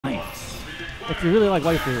if you really like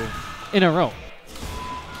waifu, in a row.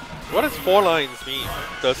 What does 4 lines mean?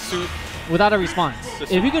 The suit. Without a response.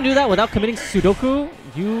 If you can do that without committing Sudoku,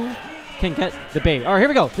 you can get the bait. Alright, here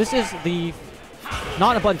we go. This is the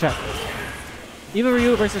not a button check. Eva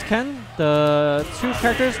Ryu versus Ken. The two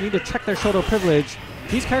characters need to check their Shoto privilege.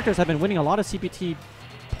 These characters have been winning a lot of CPT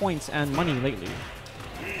points and money lately.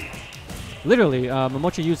 Literally,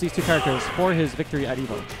 Momochi used these two characters for his victory at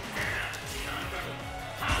Evo.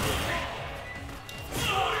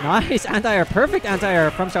 Nice anti-air. Perfect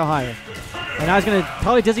anti-air from Xiao. And now he's going to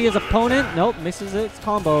probably dizzy his opponent. Nope, misses its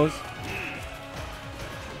combos.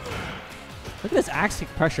 Look at this axe kick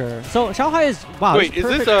pressure. So Xiao is... Wow. Wait, is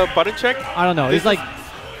this a button check? I don't know. He's like,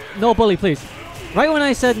 no bully, please. Right when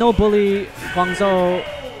I said no bully, Guangzhou,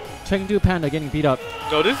 Chengdu Panda getting beat up.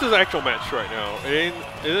 No, this is an actual match right now. It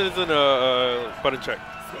isn't a button check.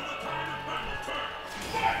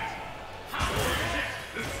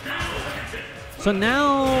 So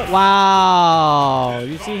now, wow.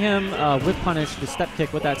 You see him whip punish the step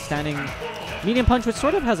kick with that standing medium punch, which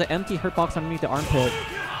sort of has an empty hurt box underneath the armpit.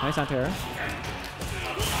 Nice anti-air.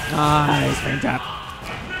 Nice frame trap.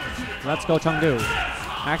 Let's go, Chengdu.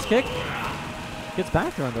 Axe kick. Gets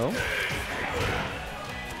back thrown though.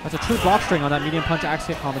 That's a true block string on that medium punch axe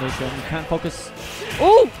kick combination. You can't focus.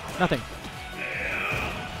 Oh! Nothing.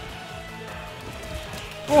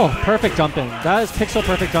 Oh, perfect jump in. That is pixel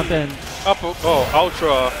perfect jump in. Up, oh,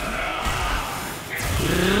 ultra.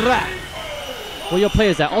 What you'll play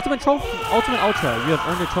is that Ultimate Ultra. You have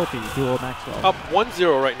earned a trophy, Duo Maxwell. Up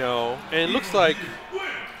 1-0 right now. And it looks like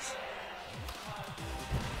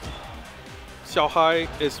Xiao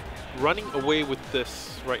is running away with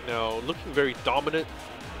this right now. Looking very dominant.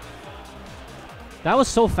 That was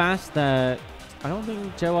so fast that I don't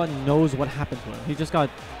think Jiewa knows what happened to him. He just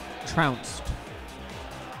got trounced.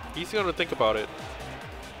 He's going to think about it.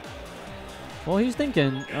 Well, he's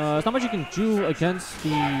thinking, there's not much you can do against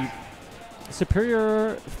the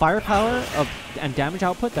superior firepower and damage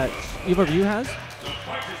output that Eva Ryu has.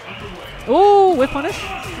 Ooh, whip punish.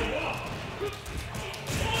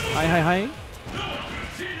 Hi.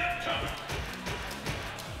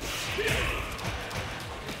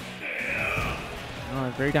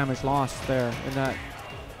 Oh, great damage lost there in that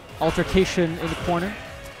altercation in the corner.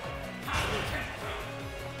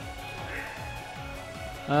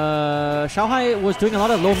 Xiao was doing a lot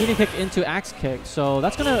of low medium kick into axe kick, so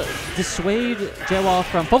that's gonna dissuade Jiewa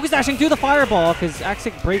from focus dashing to the fireball because axe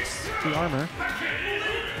kick breaks the armor.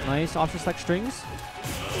 Nice option select strings.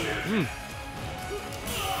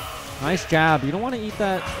 Nice jab. You don't want to eat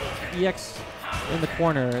that EX in the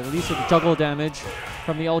corner. At least with the juggle damage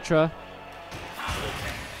from the ultra.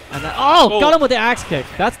 And that, got him with the axe kick.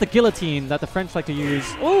 That's the guillotine that the French like to use.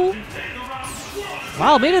 Ooh.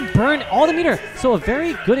 Wow, made it burn all the meter. So a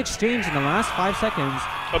very good exchange in the last 5 seconds.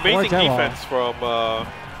 Amazing defense from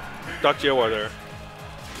Doc Jiewa there.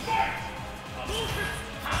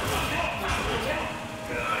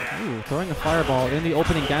 Ooh, throwing a fireball in the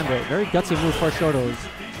opening gambit. Very gutsy move for Shotos.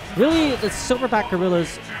 Really, the Silverback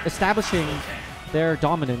Gorillas establishing their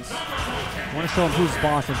dominance. I want to show them who's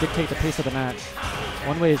boss and dictate the pace of the match.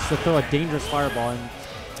 One way is to throw a dangerous fireball and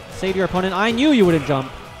say to your opponent, I knew you wouldn't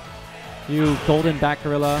jump. You golden back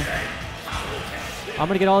gorilla. I'm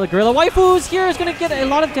going to get all the gorilla waifus here. Is going to get a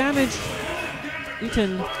lot of damage.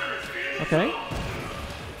 Eaten. Okay.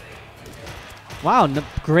 Wow,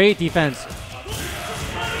 great defense.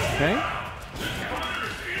 Okay.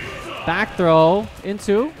 Back throw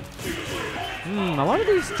into. A lot of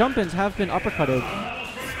these jump-ins have been uppercutted.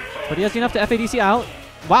 But he has enough to FADC out.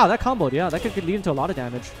 Wow, that comboed. Yeah, that could lead into a lot of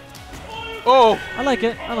damage. Oh! I like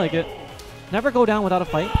it. I like it. Never go down without a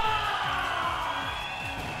fight.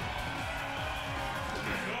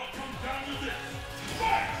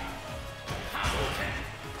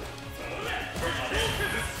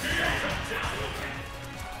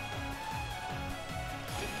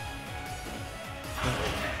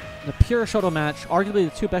 The pure Shoto match, arguably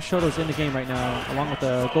the two best Shotos in the game right now, along with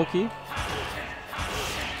the Goki.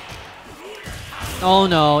 Oh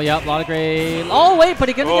no, yep, a lot of great. Oh wait, but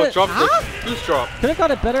he couldn't get it. Dropped the goose drop. Could have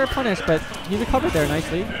got a better punish, but he recovered there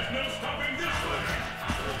nicely.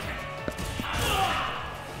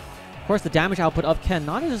 Of course, the damage output of Ken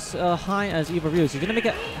not as high as Eva Ryu. So you're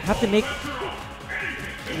gonna have to make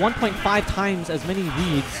 1.5 times as many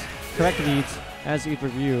reads, correct reads, as Eva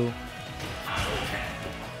Ryu.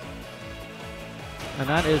 And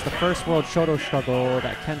that is the first world Shoto struggle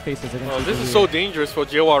that Ken faces against Eva This is Ryu. so dangerous for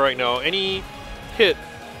Jiewa right now. Any hit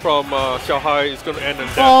from Xiao is going to end in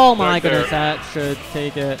death. Oh my goodness, there. that should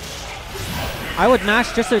take it. I would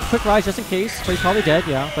mash just a quick rise just in case, but he's probably dead,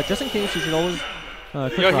 yeah. But just in case, you should always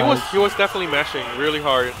quick Yeah, he rise. was definitely mashing really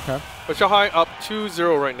hard. Okay. But Xiao up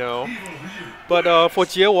 2-0 right now. But for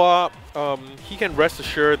Jiewa, he can rest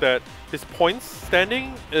assured that his points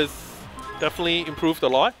standing is definitely improved a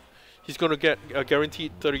lot. He's going to get a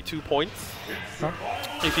guaranteed 32 points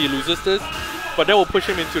if he loses this. But that will push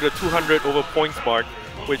him into the 200 over points mark,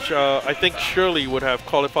 which I think surely would have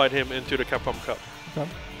qualified him into the Capcom Cup. Okay.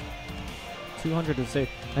 200 is safe.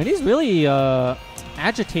 And he's really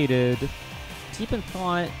agitated, deep in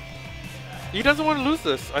thought. He doesn't want to lose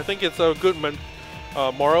this. I think it's a good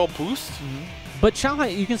moral boost. But Shanghai,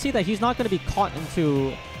 you can see that he's not going to be caught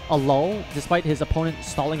into a lull, despite his opponent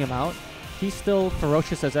stalling him out. He's still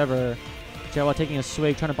ferocious as ever. Jiewa taking a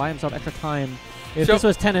swig, trying to buy himself extra time. If this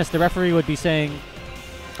was tennis, the referee would be saying,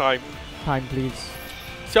 Time, please.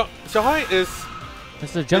 Xiao is... This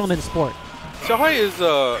is a gentleman's sport. Xiao is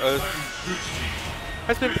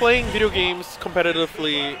has been playing video games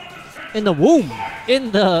competitively In the womb.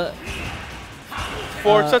 In the...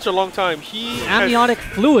 for such a long time. Amniotic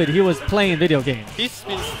fluid, he was playing video games. He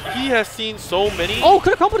has seen so many... Oh, could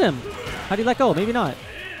have crumpled him. How do you let go? Maybe not.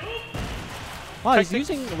 Wow, he's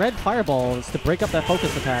using red fireballs to break up that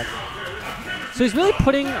focus attack. So he's really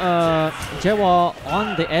putting Jiewa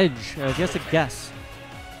on the edge. He has to guess.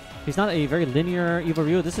 He's not a very linear Evil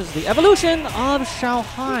Ryu. This is the evolution of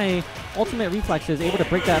Xiao. Ultimate reflexes, able to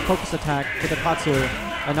break that focus attack with the Tatsu.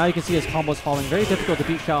 And now you can see his combos falling. Very difficult to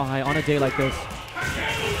beat Xiao on a day like this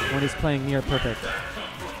when he's playing near perfect.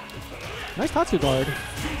 Nice Tatsu guard.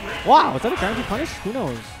 Wow, is that a guaranteed punish? Who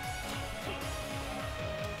knows?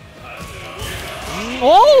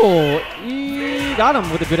 Oh! He got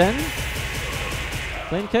him with a good end.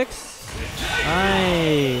 Flame kicks.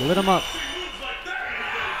 Aye, lit him up.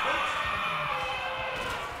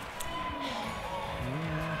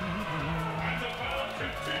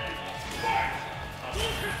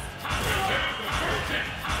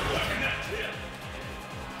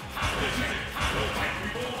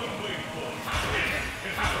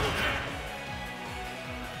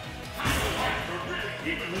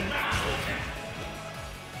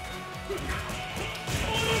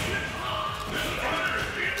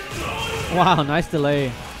 Wow, nice delay.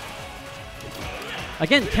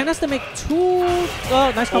 Again, Ken has to make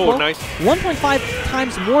nice combo. Oh, nice. 1.5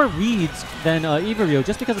 times more reads than Ivario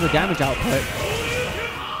just because of the damage output.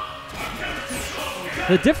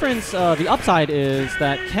 The difference, the upside is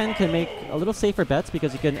that Ken can make a little safer bets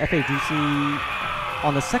because you get an FADC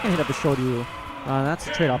on the second hit of the Shoryu. That's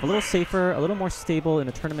the trade-off. A little safer, a little more stable in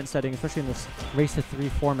a tournament setting, especially in this race to 3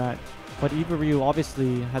 format. But Ivario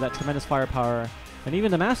obviously had that tremendous firepower. And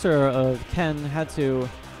even the master of Ken had to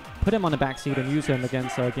put him on the backseat and use him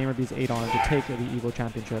against GamerBee's Adon to take the Evo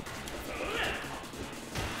Championship.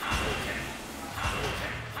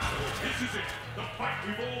 This is it. The fight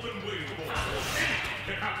we've all been waiting for. It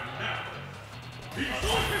can happen now.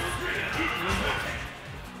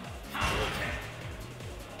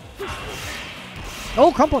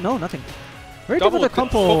 Oh, crumple! No, nothing. Very good with the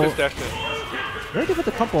crumple. Focus dash in. Very good with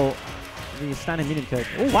the crumple. The standing medium kick.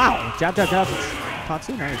 Oh wow! Jab, jab, jab.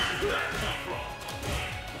 Tatsu, nice.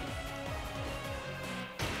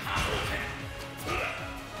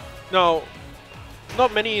 Now,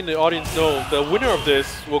 not many in the audience know the winner of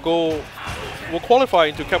this will qualify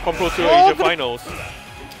into Capcom Pro Tour Asia Finals.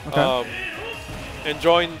 Okay. And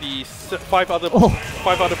join the 6 other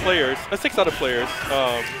players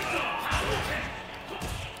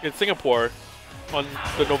in Singapore on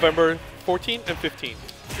the November 14th and 15th.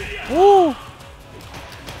 Ooh!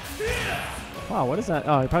 Wow, what is that?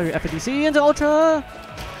 Oh, probably FADC into Ultra!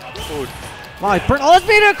 Ooh. Wow, he burnt all his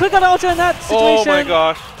meter! Click on Ultra in that situation! Oh my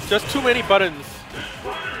gosh, just too many buttons.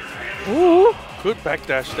 Ooh! Good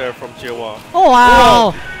backdash there from Jiewa. Oh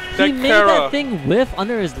wow! That He made Kara. that thing whiff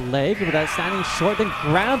under his leg with that standing short, then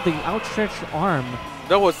grabbed the outstretched arm.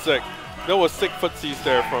 That was sick. That was sick footsies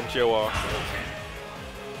there from Jiewa.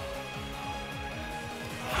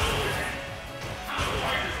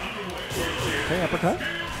 Okay, uppercut.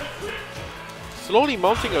 Slowly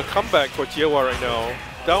mounting a comeback for Jiewa right now.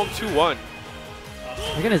 Down 2-1.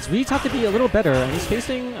 Again, his reads have to be a little better, and he's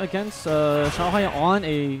facing against Xiao on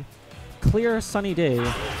a clear, sunny day.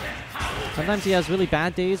 Sometimes he has really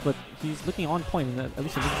bad days, but he's looking on point, in at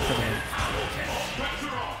least in this tournament.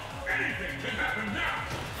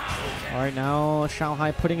 All right, now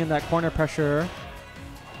Xiao putting in that corner pressure.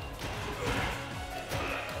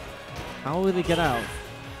 How will he get out?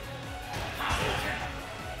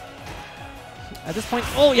 At this point,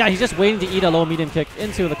 oh yeah, he's just waiting to eat a low medium kick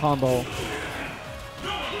into the combo.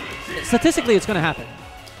 Statistically, it's going to happen.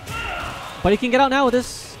 But he can get out now with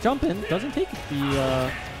this jump in. Doesn't take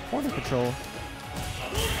the corner control.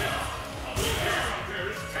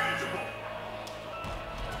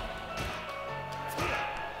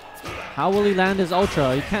 How will he land his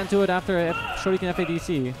Ultra? He can't do it after Shoryuken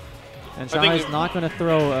FADC. And Xiao is not going to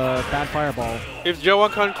throw a bad fireball. If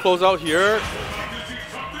Jiewa can't close out here,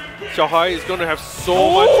 Xiao is going to have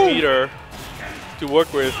so much meter to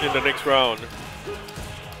work with in the next round.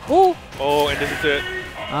 Oh! Oh, and this is it.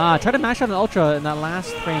 Ah, tried to mash out an Ultra in that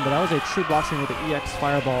last frame, but that was a true block string with the EX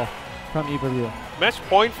fireball from Iberview. Match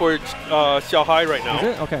point for Xiao right now. Is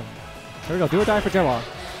it? Okay. Here we go. Do or die for Jiewa.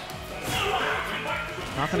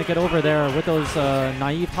 Not going to get over there with those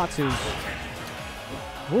naive Tatsus.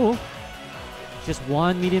 Ooh. Just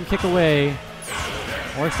one medium kick away.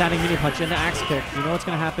 Or standing medium punch into axe kick. You know what's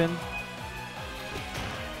going to happen?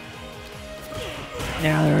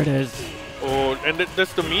 Yeah, there it is. Oh, and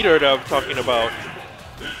that's the meter that I'm talking about.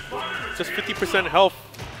 Just 50% health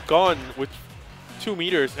gone with 2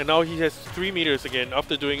 meters, and now he has 3 meters again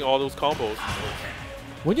after doing all those combos.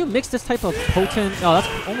 When you mix this type of potent... Oh,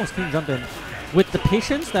 that's almost clean jump in. With the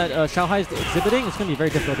patience that Xiao is exhibiting, it's going to be very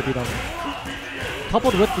difficult to beat him.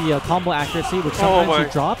 Coupled with the combo accuracy, which sometimes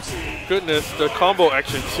he drops. Goodness, the combo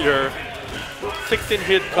actions here. 16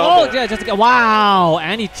 hit combo. Oh, yeah, just wow!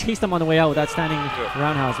 And he chased him on the way out with that standing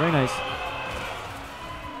roundhouse. Very nice.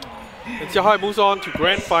 And Xiao moves on to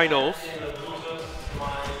grand finals.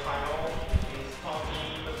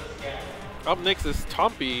 Up next is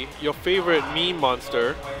Tompi, your favorite meme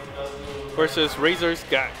monster, versus Razor's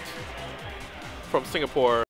Gat from Singapore.